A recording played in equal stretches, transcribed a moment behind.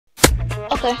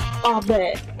Okay. Oh,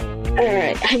 bet.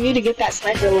 Alright, I need to get that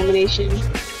sniper elimination.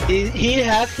 He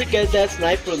has to get that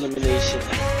sniper elimination.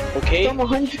 Okay? From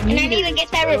 100 meters. And I need to get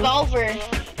that revolver.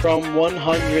 From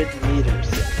 100 meters.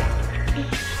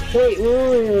 Wait.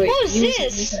 Who is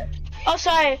this? Oh,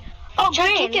 sorry. Oh,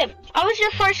 Green. I was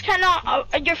your first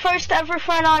your first ever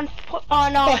friend on What the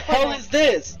hell Fortnite. is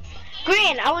this?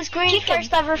 Green. I was Green's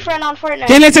first ever friend on Fortnite.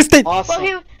 ¿Quién es este? Awesome.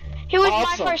 Well, he was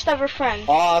Awesome. my first ever friend.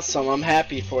 Awesome. I'm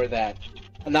happy for that.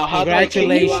 Now, how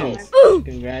Congratulations. I'll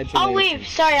Congratulations. leave.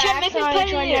 Sorry, I accidentally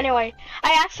joined anyway.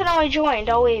 I accidentally joined.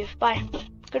 I'll leave. Bye.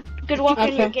 Good luck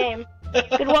in your game.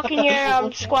 Good luck in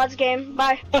your squad's game.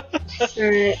 Bye.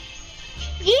 Alright.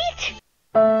 Yeet.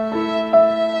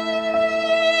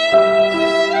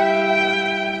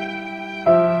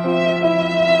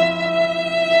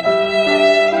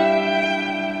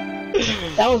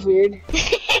 That was weird.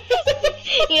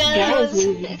 Yeah, That was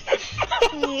weird.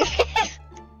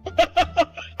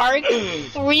 Arc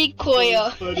recoil.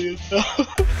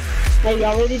 Hey,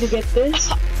 y'all ready to get this?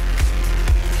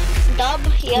 Dub.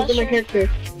 Yeah, Look at my sure. character.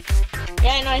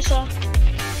 Yeah, I know. I saw.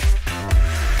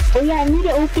 Oh yeah, I need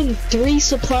to open 3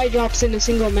 supply drops in a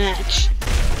single match.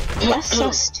 That's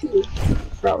sus too.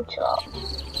 Bro, chill out.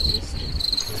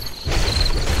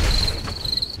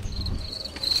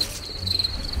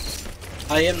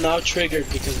 I am now triggered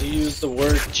because you used the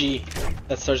word G.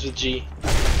 That starts with G.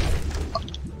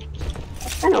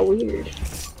 That's kinda weird.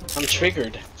 I'm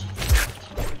triggered.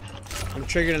 I'm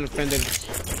triggered and offended.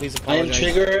 Please I am apologize.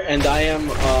 triggered and I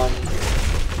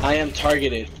am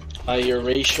targeted by your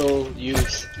racial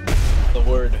use of the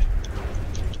word.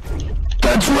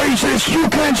 That's racist! You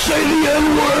can't say the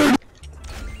N-word!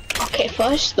 Okay,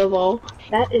 first of all,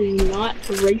 that is not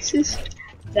racist.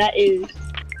 That is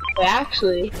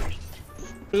actually.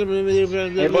 Did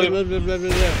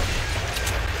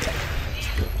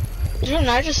you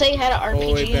not just say you had an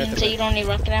RPG and say you don't need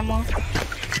rocket ammo?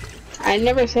 I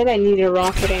never said I needed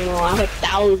rocket ammo. I have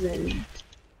 1,000.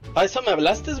 ¿A eso me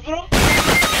hablaste, bro?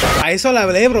 A eso la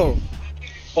hablé, bro.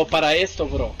 ¿O para esto,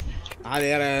 bro?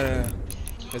 Yeah.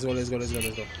 Let's go.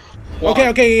 One,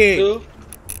 Okay. 2,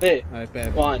 3, Alright,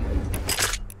 bad. 1.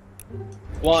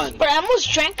 But I almost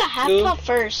drank a half cup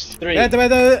first. 3. Wait.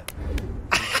 Wait.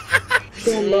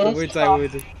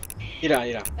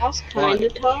 Mira. That's kinda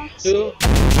tough. 2.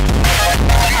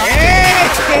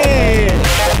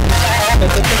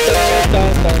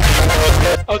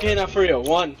 Okay, now for real.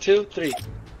 1, 2, 3.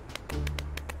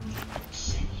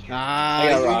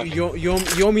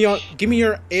 Give me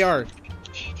your AR.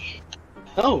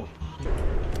 No.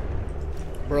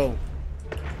 Bro.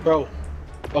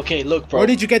 Okay, look, bro. Where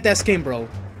did you get that skin, bro?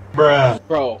 Bro.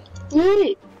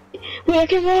 Wait, I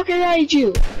can rocket ride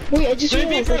you. Wait, I just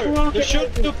realized I can rocket They're ride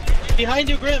shooting you. you. Behind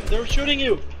you, Grim. They're shooting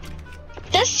you.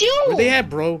 That's you! Where they at,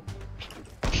 bro?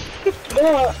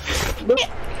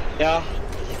 Yeah.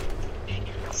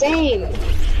 Same.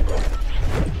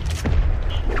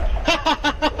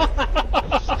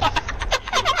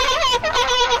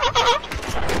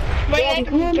 Yeah,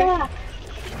 come back.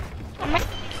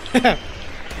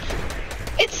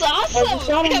 It's I awesome! just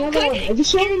shot another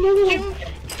one.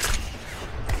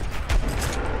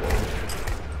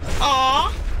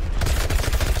 Aww.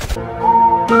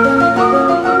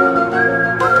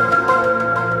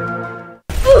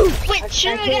 Wait,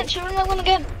 shoot him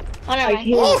again. Oh, never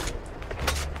mind.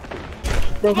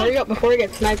 Bro, hurry up before I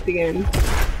get sniped again.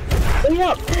 Hurry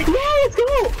up! Yeah, let's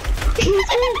go!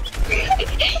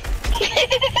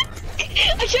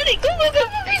 I'm shooting! Go!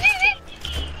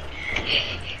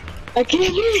 I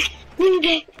can't move!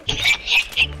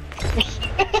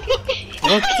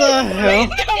 What the hell?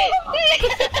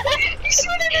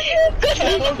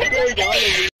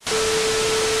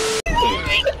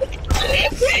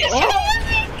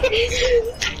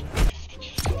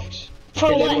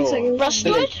 For what?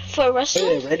 Rustwood? For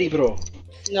Rustwood? Ready, bro.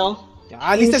 No.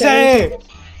 ¡Alístese!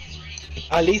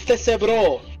 Alístese,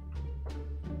 bro.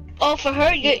 Oh, for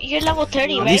her, you're level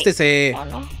 30, right? ¡Alístese! Oh,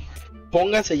 no.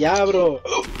 Póngase ya, bro.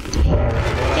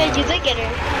 Yeah, you did get her.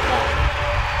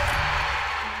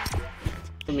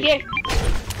 Here.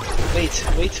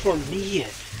 Wait for me.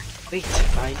 Wait,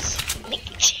 guys.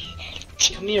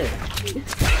 Come here.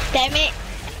 Damn it.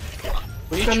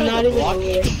 Were you I'm trying not to even block?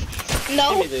 aware.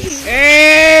 No. Give me this.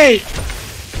 Hey!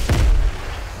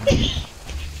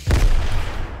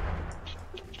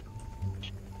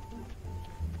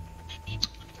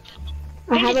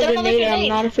 I have a grenade and I'm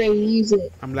not afraid to use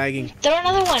it. I'm lagging. Throw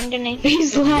another one, grenade.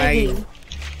 He's lagging.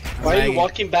 Why are you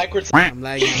walking backwards? I'm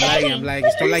lagging.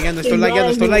 Estoy laggando.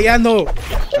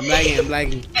 I'm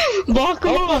lagging. Block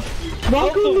him off.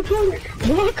 Block him in the corner.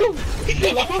 Welcome.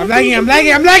 I'm lagging, I'm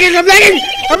lagging, I'm lagging, I'm lagging!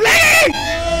 I'm lagging!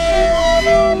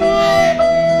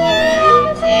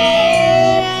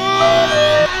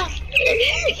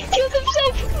 He killed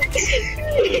himself.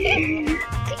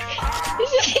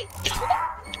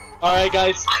 Alright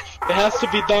guys, it has to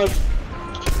be done.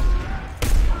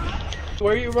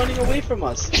 Where are you running away from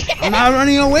us? I'm not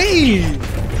running away!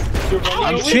 You're running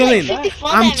I'm away. chilling. Like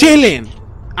I'm chilling.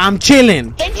 I'm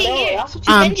chilling. Benji here.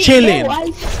 I'm Benji, chilling.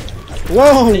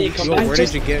 Whoa! Hey, come Yo, back. where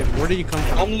did you get? Where did you come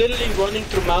from? I'm literally running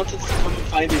through mountains to come and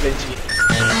find you, Benji.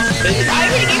 Benji, I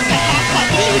already gave him a half cup.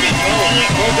 He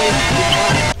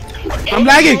should've been I'm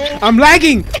lagging! I'm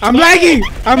lagging! I'm lagging!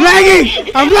 I'm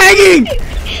lagging! I'm lagging!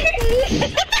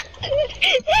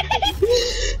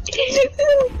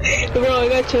 Bro, I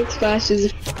got chug splashes.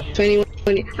 If anyone,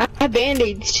 I have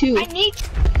band-aids too. I need.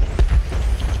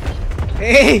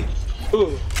 Hey!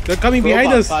 ooh, They're coming behind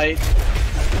robot us. fight.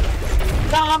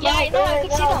 Yeah, I know. I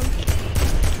can see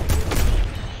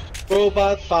them.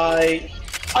 Robot fight.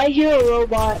 I hear a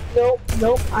robot.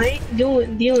 Nope. I ain't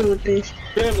dealing with this.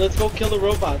 Grim, let's go kill the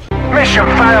robot. Mission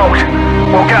failed.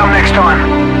 We'll get them next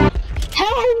time.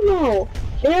 Hell no!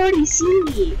 They already see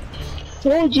me.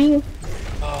 Told you.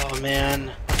 Oh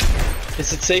man.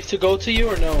 Is it safe to go to you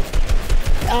or no?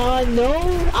 No.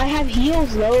 I have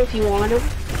heals though if you want them.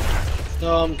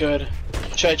 No, I'm good.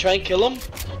 Should I try and kill him?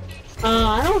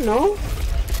 I don't know.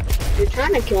 You're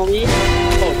trying to kill me.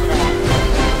 Oh crap.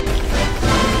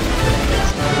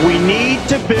 We need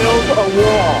to build a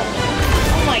wall.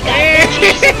 Oh my god.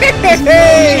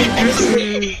 Hey!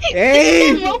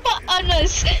 Hey! There's a robot on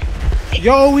us.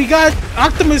 Yo, we got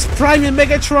Optimus Prime and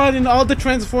Megatron and all the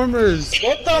Transformers.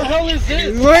 What the hell is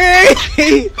this?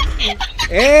 Wait!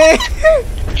 Hey!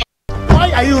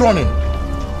 Why are you running?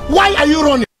 Why are you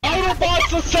running?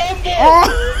 Autobots assemble! Oh!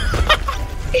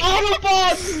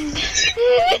 Autobots!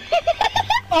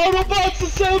 Autobots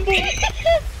assemble!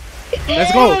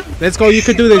 Let's go! Let's go! You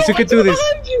can do this! You can do this!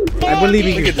 I believe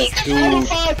in you.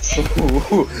 Autobots!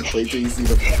 Wait till you see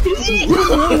them.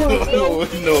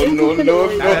 No.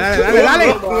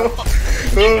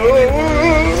 Dale,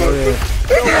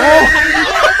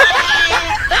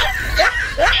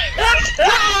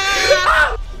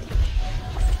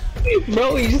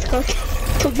 Bro, you just got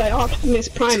killed by Optimus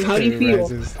Prime. How do you feel?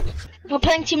 We're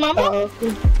playing Team Rumble?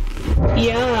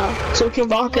 Yeah. So we can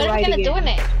rock What it are we right gonna do again.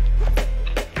 in it?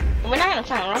 We're not gonna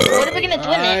find Rumble. What are we gonna do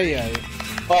in it?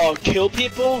 Oh, kill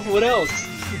people? What else?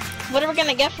 What are we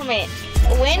gonna get from it?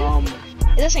 A win?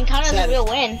 It doesn't count as a real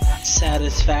win.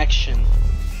 Satisfaction.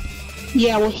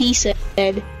 Yeah, well he said.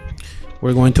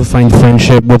 We're going to find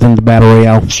friendship within the battle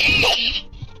royale.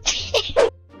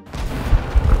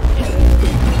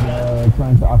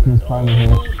 Trying to Optimus Prime here.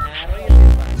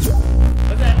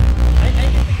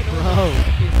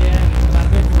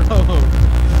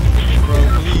 Bro,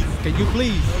 please, can you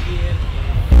please?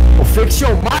 Oh, fix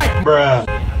your mic, bruh.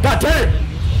 God damn it.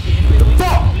 The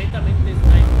fuck?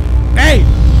 Hey!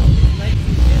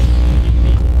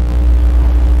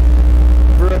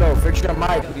 Bruno, fix your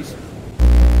mic, please.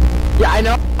 Yeah, I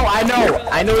know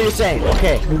what you're saying.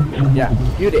 Okay. Yeah,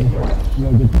 mute it.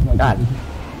 God.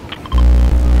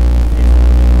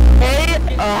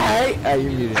 Hey, you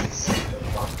muted it.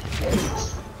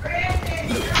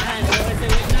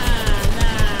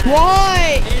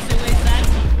 What?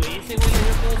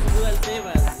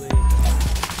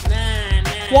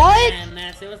 What?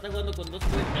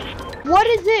 What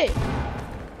is it?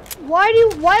 Why do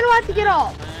I have to get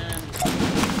off?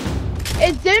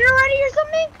 Is dinner ready or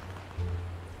something?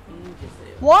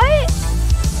 What?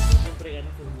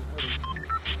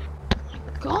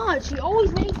 God, she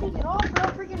always makes me get off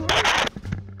without freaking ready.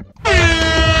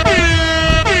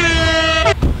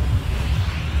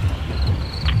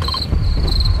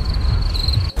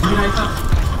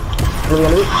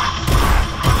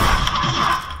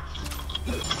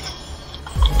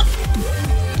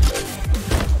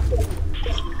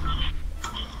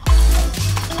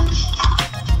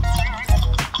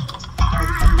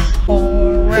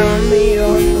 Around me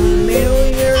are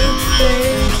familiar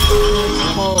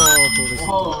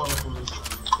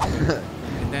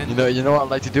You know what I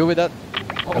like to do with that?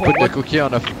 I put the cookie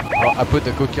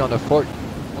on a fork.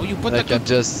 Oh, you put And I can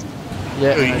just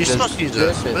You're supposed to use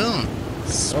a spoon.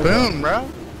 Spoon, bro.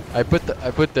 I put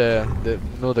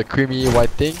the creamy white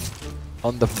thing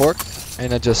on the fork,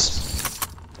 and I just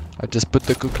put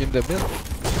the cookie in the middle.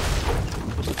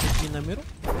 Put the cookie in the middle?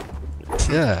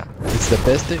 Yeah, it's the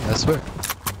best thing, I swear.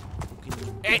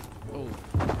 Hey! Oh.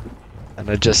 And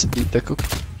I just eat the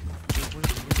cookie.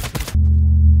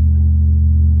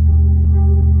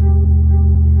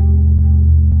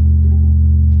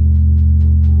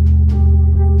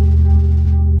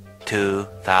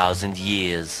 2,000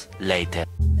 years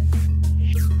later.